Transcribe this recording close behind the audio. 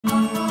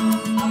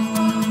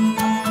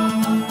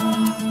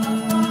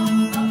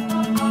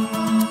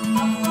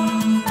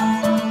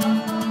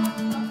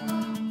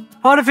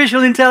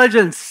Artificial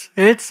intelligence,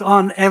 it's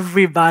on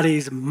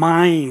everybody's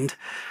mind.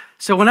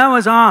 So when I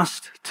was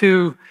asked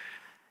to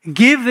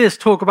give this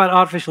talk about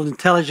artificial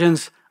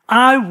intelligence,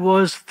 I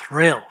was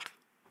thrilled.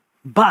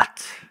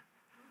 But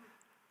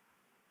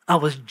I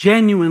was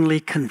genuinely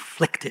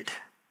conflicted.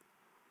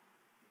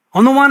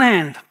 On the one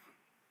hand,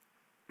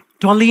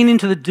 do I lean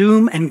into the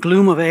doom and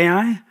gloom of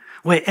AI,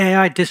 where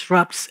AI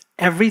disrupts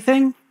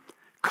everything,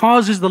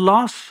 causes the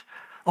loss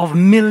of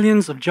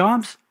millions of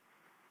jobs,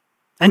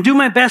 and do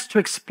my best to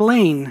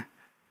explain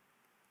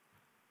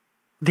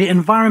the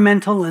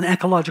environmental and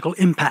ecological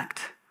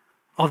impact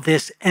of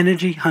this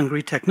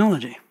energy-hungry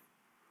technology?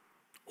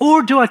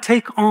 Or do I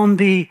take on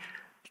the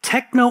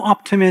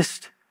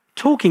techno-optimist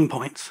talking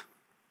points,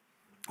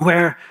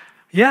 where,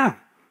 yeah,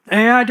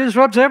 AI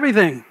disrupts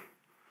everything,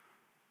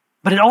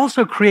 but it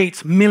also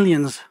creates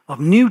millions of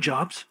new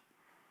jobs,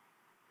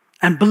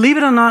 and believe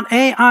it or not,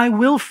 AI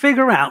will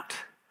figure out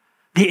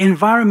the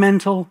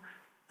environmental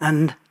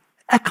and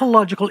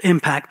ecological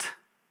impact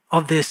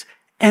of this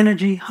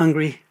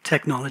energy-hungry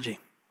technology.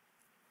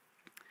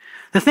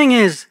 The thing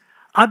is,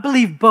 I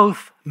believe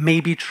both may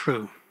be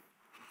true.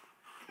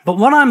 But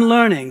what I'm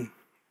learning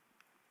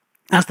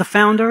as the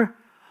founder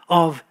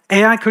of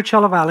AI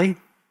Coachella Valley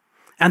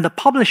and the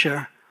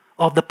publisher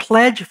of the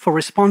Pledge for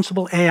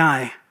Responsible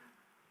AI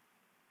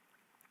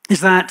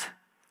is that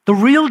the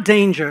real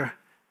danger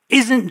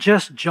isn't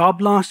just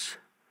job loss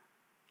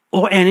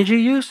or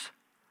energy use.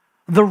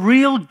 The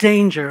real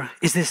danger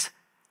is this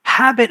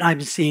habit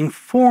I'm seeing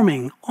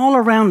forming all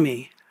around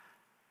me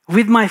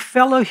with my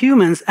fellow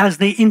humans as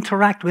they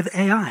interact with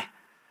AI.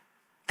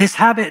 This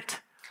habit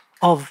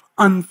of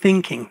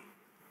unthinking.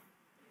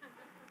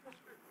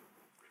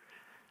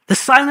 The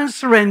silent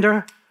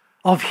surrender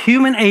of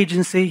human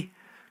agency,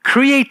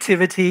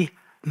 creativity,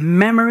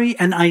 memory,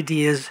 and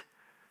ideas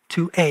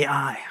to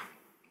AI.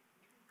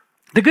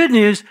 The good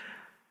news,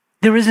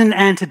 there is an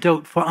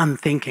antidote for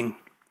unthinking.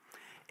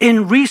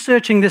 In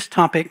researching this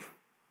topic,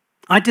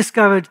 I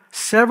discovered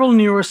several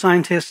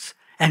neuroscientists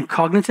and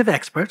cognitive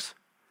experts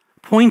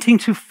pointing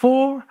to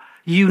 4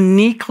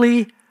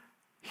 uniquely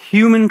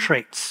human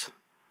traits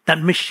that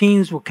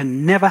machines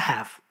can never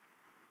have: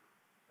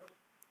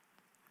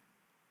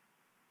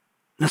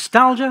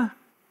 nostalgia,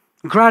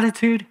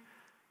 gratitude,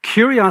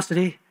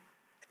 curiosity,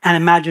 and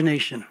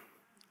imagination.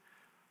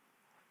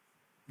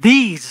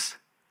 These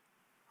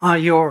are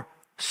your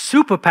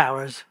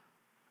superpowers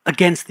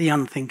against the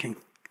unthinking.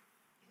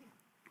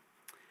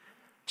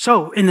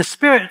 So, in the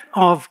spirit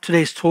of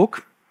today's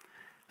talk,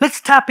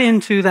 let's tap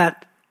into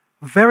that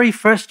very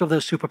first of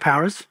those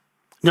superpowers,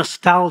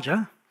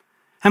 nostalgia.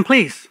 And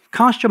please,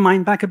 cast your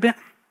mind back a bit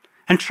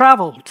and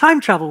time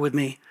travel with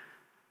me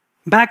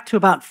back to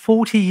about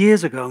 40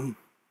 years ago.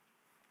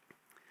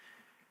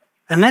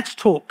 And let's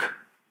talk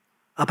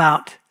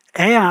about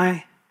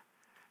AI,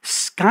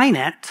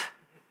 Skynet,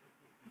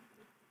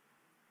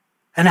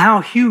 and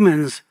how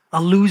humans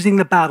are losing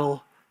the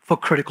battle for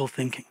critical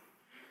thinking.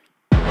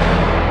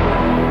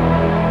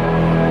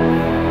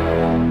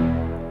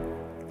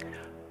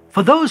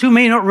 For those who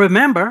may not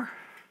remember,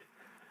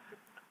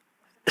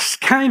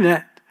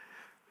 Skynet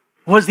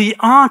was the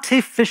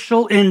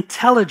artificial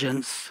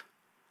intelligence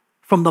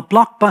from the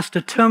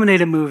blockbuster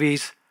Terminator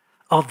movies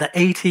of the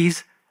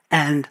 80s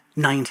and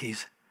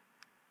 90s.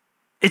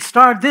 It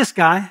starred this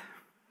guy,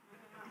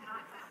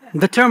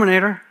 the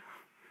Terminator,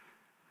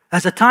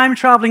 as a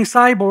time-traveling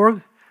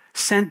cyborg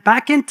sent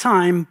back in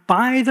time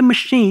by the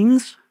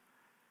machines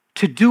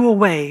to do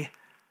away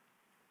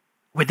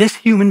with this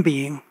human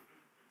being,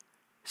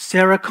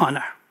 Sarah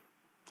Connor,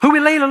 who we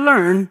later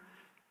learn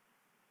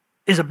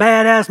is a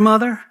badass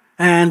mother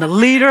and the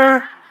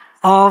leader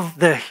of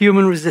the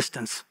human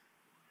resistance.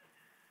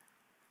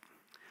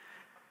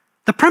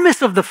 The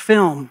premise of the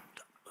film,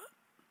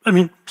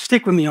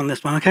 stick with me on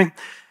this one, okay?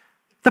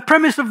 The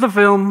premise of the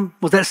film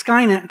was that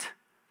Skynet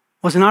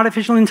was an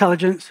artificial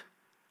intelligence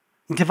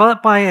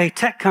developed by a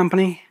tech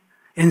company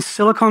in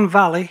Silicon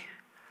Valley,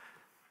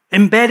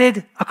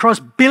 embedded across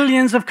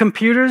billions of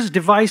computers,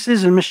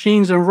 devices, and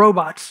machines and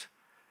robots.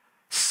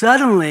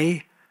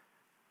 Suddenly,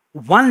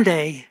 one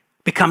day,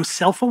 becomes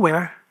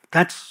self-aware,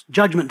 that's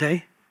Judgment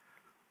Day,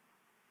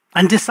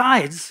 and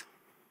decides,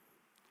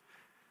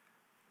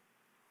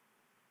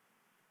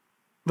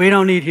 we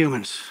don't need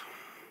humans.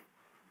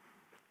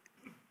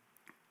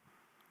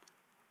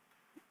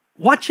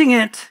 Watching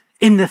it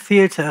in the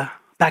theater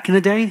back in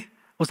the day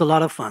was a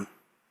lot of fun.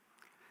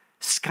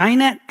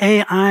 Skynet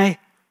AI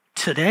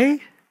today,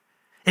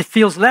 it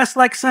feels less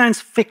like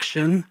science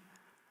fiction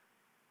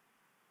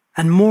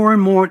and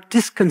more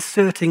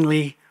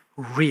disconcertingly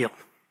real.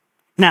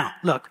 Now,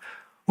 look,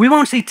 we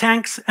won't see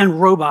tanks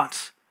and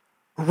robots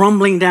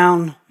rumbling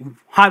down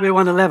Highway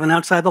 111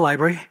 outside the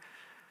library.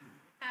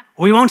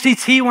 We won't see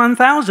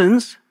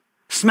T-1000s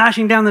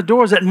smashing down the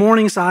doors at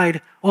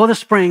Morningside or the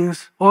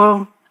Springs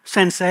or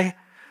Sensei.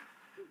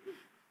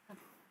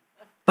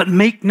 But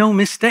make no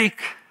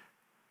mistake,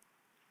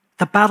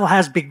 the battle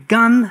has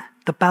begun,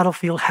 the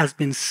battlefield has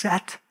been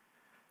set,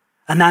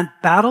 and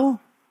that battle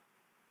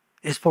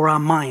is for our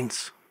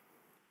minds.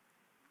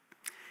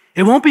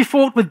 It won't be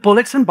fought with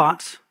bullets and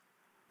bots,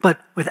 but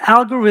with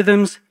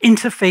algorithms,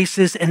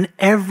 interfaces, and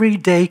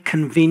everyday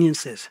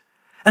conveniences.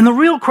 And the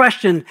real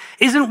question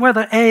isn't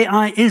whether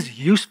AI is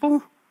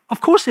useful.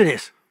 Of course it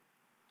is.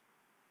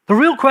 The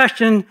real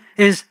question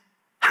is,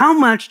 how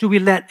much do we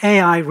let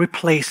AI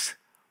replace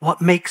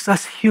what makes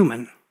us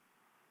human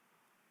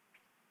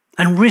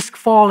and risk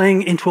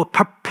falling into a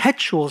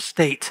perpetual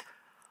state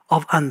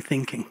of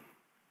unthinking?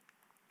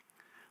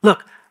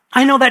 Look,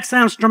 I know that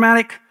sounds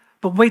dramatic,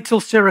 but wait till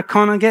Sarah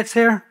Connor gets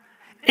here.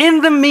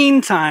 In the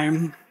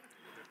meantime,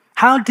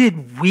 how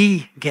did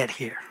we get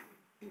here?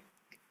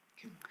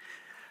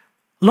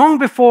 Long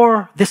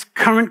before this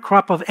current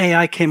crop of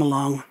AI came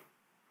along,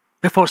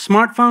 before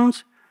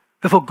smartphones,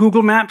 before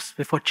Google Maps,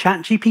 before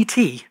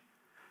ChatGPT,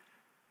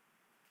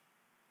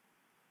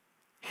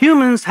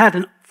 humans had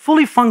a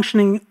fully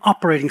functioning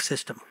operating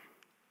system.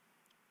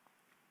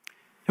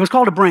 It was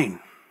called a brain,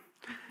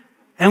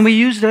 and we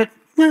used it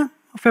a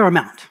fair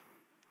amount.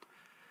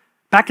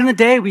 Back in the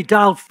day, we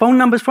dialed phone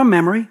numbers from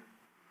memory.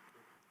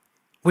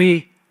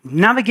 We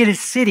navigated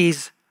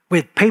cities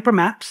with paper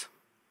maps.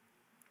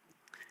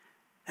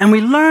 And we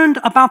learned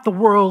about the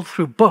world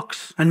through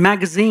books and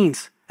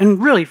magazines,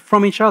 and really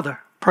from each other,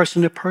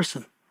 person to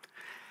person.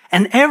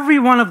 And every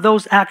one of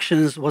those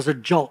actions was a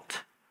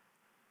jolt,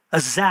 a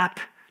zap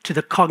to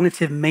the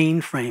cognitive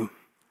mainframe,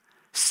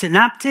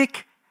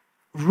 synaptic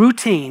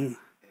routine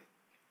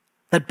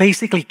that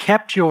basically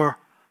kept your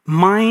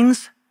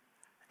minds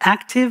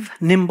active,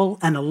 nimble,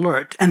 and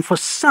alert, and for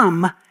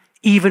some,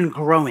 even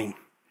growing.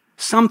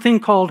 Something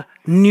called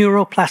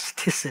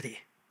neuroplasticity.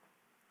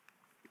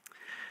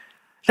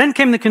 Then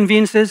came the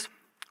conveniences.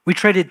 We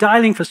traded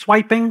dialing for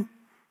swiping,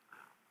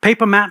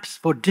 paper maps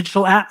for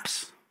digital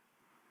apps,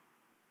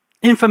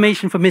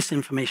 information for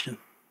misinformation.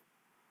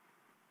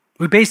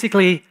 We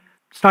basically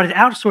started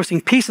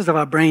outsourcing pieces of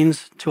our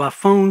brains to our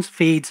phones,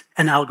 feeds,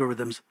 and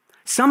algorithms.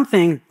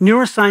 Something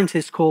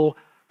neuroscientists call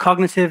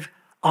cognitive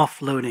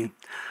offloading.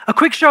 A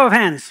quick show of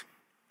hands.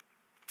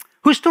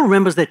 Who still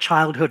remembers their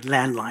childhood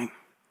landline?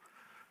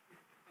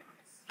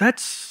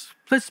 That's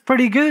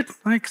pretty good.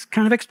 I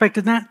kind of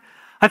expected that.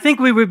 I think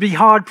we would be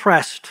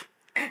hard-pressed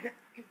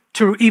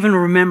to even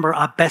remember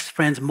our best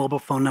friend's mobile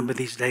phone number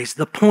these days.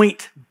 The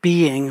point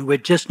being, we're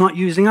just not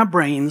using our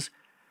brains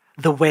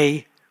the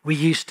way we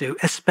used to,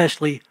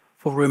 especially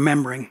for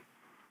remembering.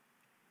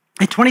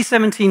 A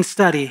 2017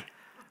 study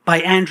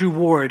by Andrew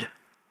Ward,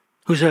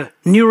 who's a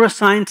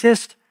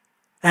neuroscientist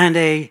and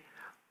an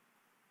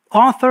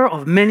author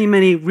of many,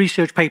 many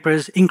research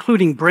papers,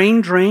 including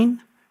brain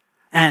drain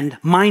and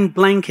mind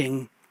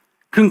blanking,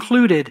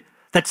 concluded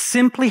that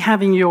simply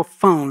having your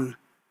phone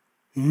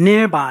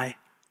nearby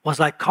was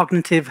like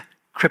cognitive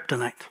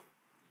kryptonite.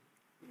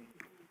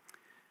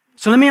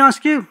 So let me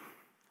ask you,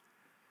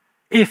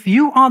 if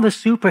you are the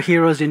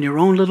superheroes in your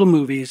own little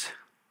movies,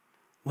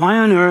 why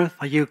on earth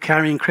are you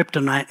carrying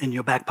kryptonite in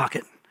your back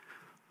pocket?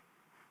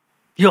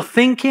 You're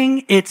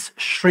thinking it's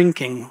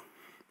shrinking.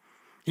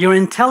 Your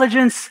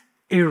intelligence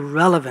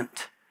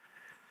irrelevant.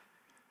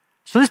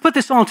 So let's put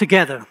this all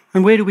together,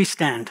 and where do we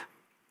stand?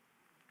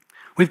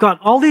 We've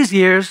got all these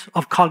years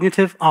of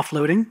cognitive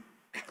offloading.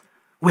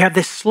 We have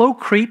this slow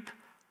creep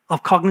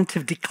of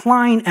cognitive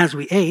decline as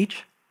we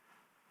age.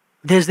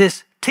 There's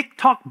this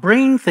TikTok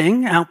brain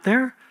thing out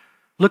there.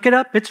 Look it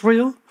up, it's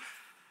real.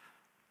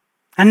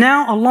 And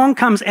now along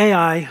comes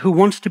AI, who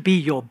wants to be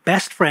your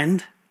best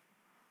friend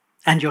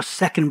and your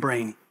second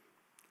brain.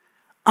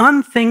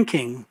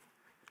 Unthinking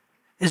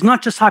is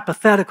not just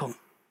hypothetical,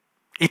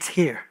 it's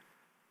here.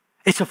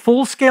 It's a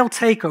full-scale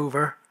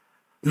takeover,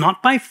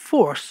 not by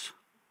force,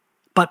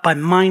 but by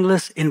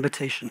mindless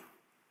invitation.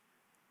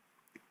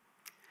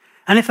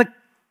 And if the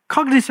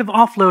cognitive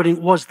offloading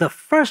was the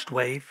first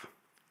wave,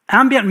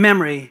 ambient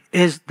memory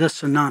is the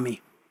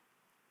tsunami.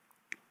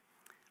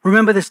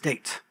 Remember this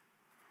date,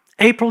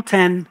 April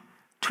 10,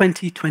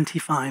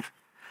 2025.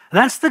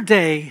 That's the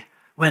day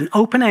when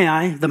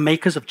OpenAI, the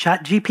makers of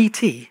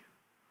ChatGPT,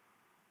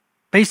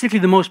 basically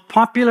the most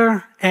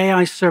popular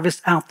AI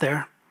service out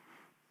there,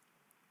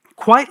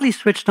 quietly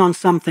switched on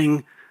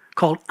something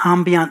called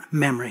ambient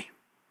memory.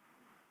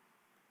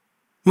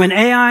 When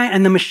AI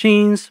and the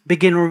machines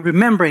begin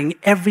remembering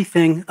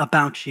everything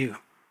about you,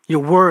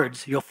 your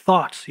words, your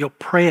thoughts, your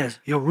prayers,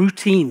 your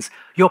routines,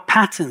 your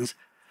patterns,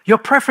 your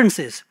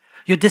preferences,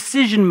 your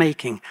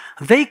decision-making,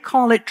 they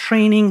call it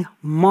training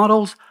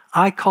models.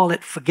 I call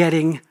it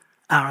forgetting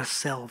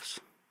ourselves.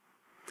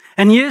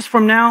 And years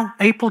from now,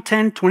 April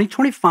 10,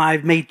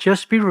 2025 may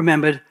just be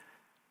remembered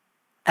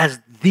as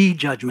the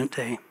judgment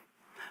day.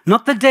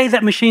 Not the day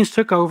that machines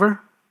took over,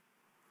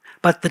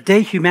 but the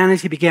day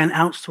humanity began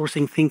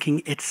outsourcing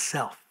thinking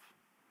itself.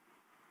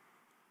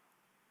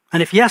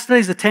 And if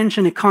yesterday's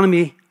attention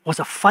economy was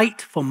a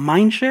fight for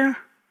mindshare,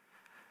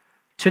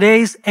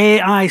 today's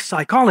AI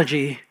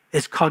psychology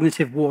is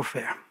cognitive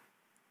warfare.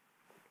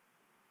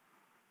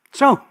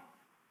 So,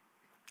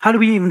 how do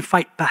we even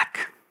fight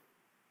back?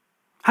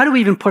 How do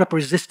we even put up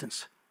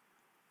resistance?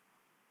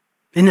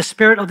 In the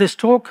spirit of this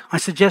talk, I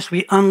suggest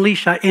we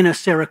unleash our inner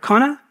Sarah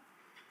Connor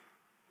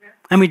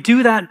And we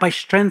do that by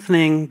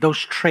strengthening those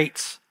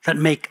traits that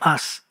make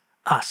us,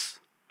 us.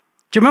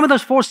 Do you remember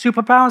those 4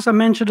 superpowers I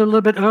mentioned a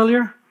little bit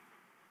earlier?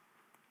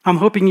 I'm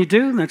hoping you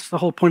do. That's the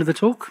whole point of the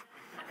talk.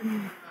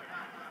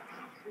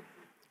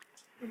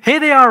 Here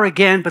they are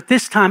again, but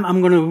this time I'm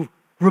going to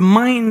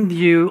remind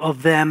you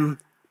of them,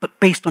 but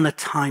based on a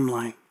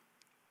timeline.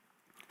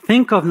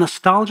 Think of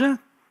nostalgia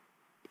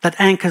that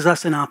anchors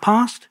us in our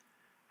past,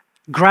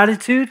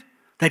 gratitude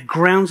that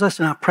grounds us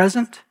in our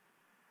present,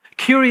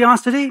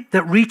 curiosity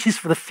that reaches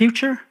for the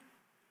future,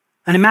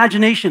 and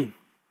imagination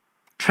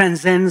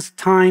transcends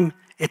time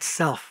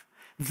itself.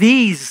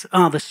 These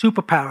are the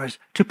superpowers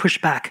to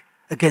push back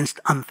against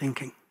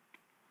unthinking.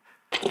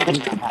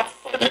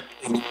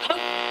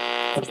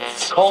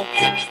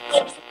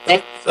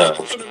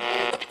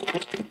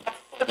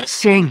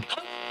 Singh.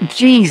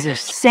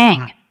 Jesus,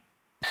 Singh.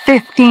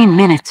 15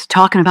 minutes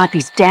talking about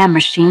these damn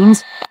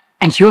machines,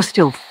 and you're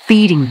still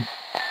feeding me.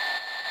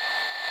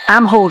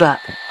 I'm holed up.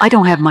 I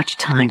don't have much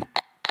time.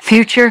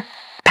 Future,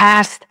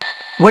 past,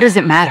 what does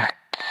it matter?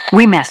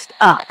 We messed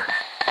up.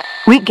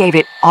 We gave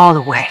it all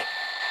away.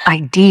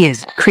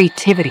 Ideas,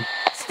 creativity,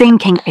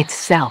 thinking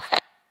itself.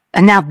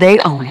 And now they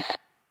own it.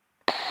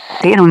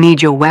 They don't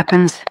need your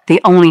weapons. They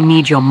only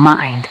need your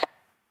mind.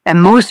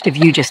 And most of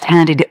you just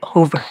handed it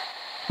over.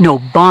 No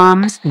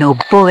bombs, no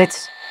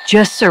bullets,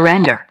 just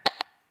surrender.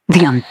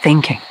 The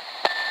unthinking.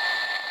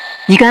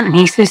 You got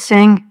nieces,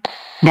 Singh?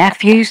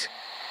 Nephews?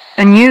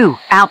 And you,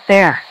 out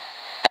there,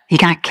 you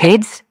got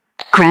kids?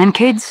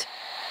 Grandkids?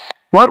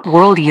 What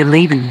world are you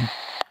leaving them?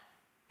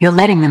 You're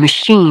letting the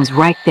machines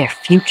write their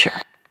future.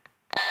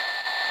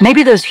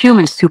 Maybe those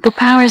human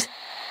superpowers,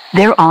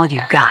 they're all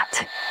you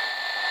got.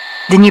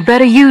 Then you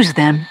better use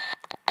them.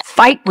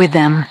 Fight with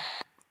them.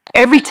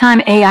 Every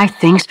time AI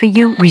thinks for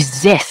you,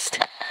 resist.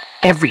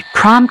 Every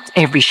prompt,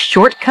 every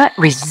shortcut,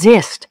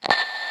 resist.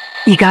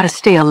 You gotta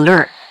stay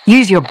alert.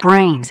 Use your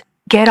brains.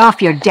 Get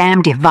off your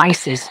damn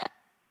devices.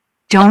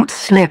 Don't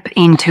slip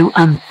into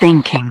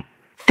unthinking.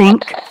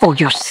 Think for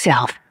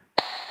yourself.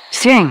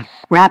 Singh,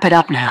 wrap it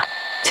up now.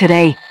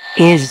 Today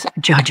is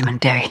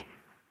Judgment Day.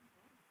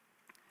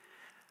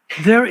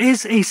 There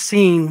is a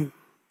scene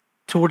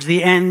towards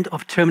the end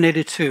of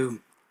Terminator 2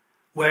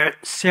 where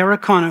Sarah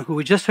Connor, who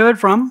we just heard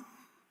from,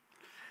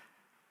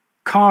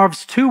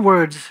 carves 2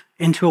 words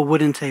into a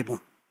wooden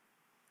table.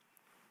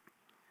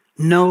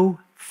 No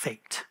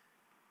fate.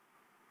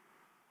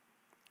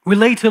 We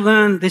later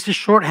learn this is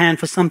shorthand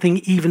for something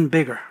even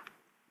bigger.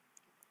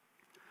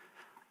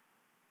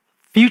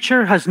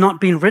 Future has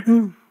not been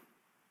written.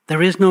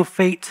 There is no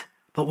fate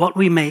but what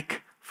we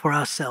make for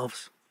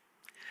ourselves.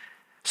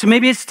 So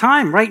maybe it's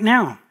time right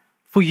now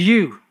for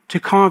you to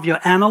carve your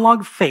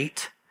analog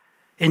fate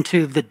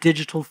into the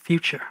digital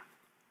future.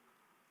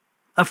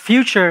 A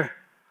future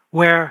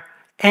where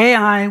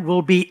AI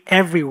will be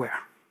everywhere.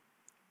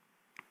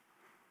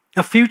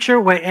 A future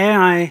where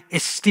AI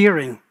is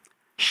steering,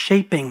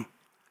 shaping,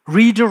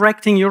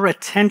 redirecting your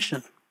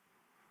attention.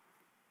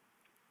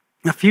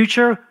 A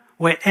future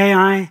where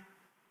AI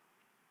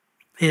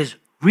is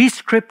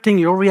rescripting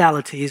your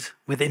realities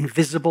with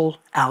invisible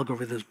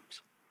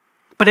algorithms.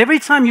 But every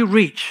time you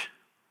reach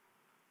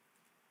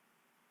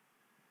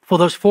for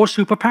those 4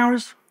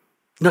 superpowers,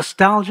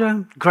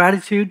 nostalgia,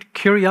 gratitude,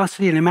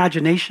 curiosity, and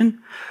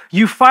imagination,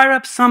 you fire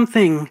up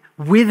something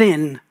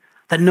within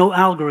that no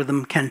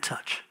algorithm can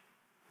touch.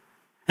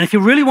 And if you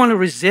really want to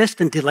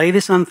resist and delay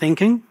this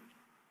unthinking,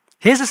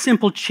 here's a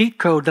simple cheat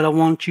code that I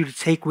want you to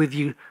take with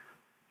you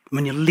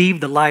when you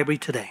leave the library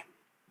today.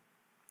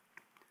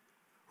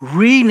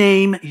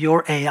 Rename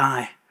your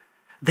AI.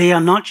 They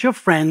are not your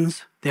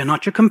friends. They are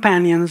not your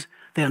companions.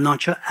 They are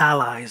not your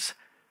allies.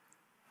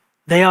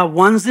 They are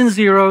ones and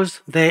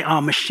zeros. They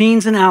are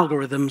machines and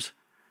algorithms,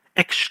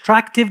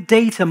 extractive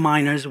data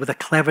miners with a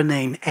clever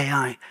name,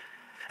 AI.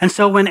 And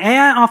so when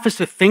AI offers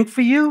to think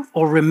for you,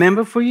 or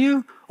remember for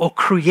you, or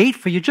create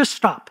for you, just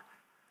stop.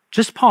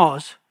 Just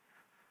pause.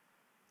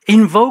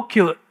 Invoke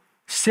your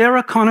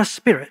Sarah Connor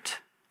spirit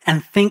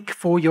and think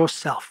for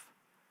yourself.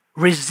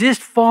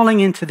 Resist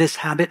falling into this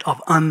habit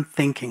of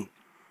unthinking.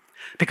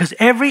 Because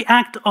every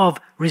act of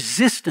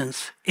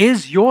resistance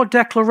is your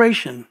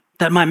declaration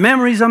that my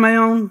memories are my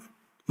own,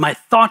 my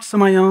thoughts are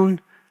my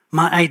own,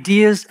 my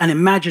ideas and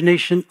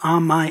imagination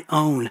are my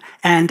own,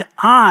 and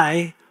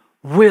I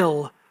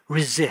will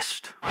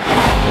resist.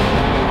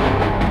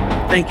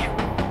 Thank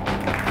you.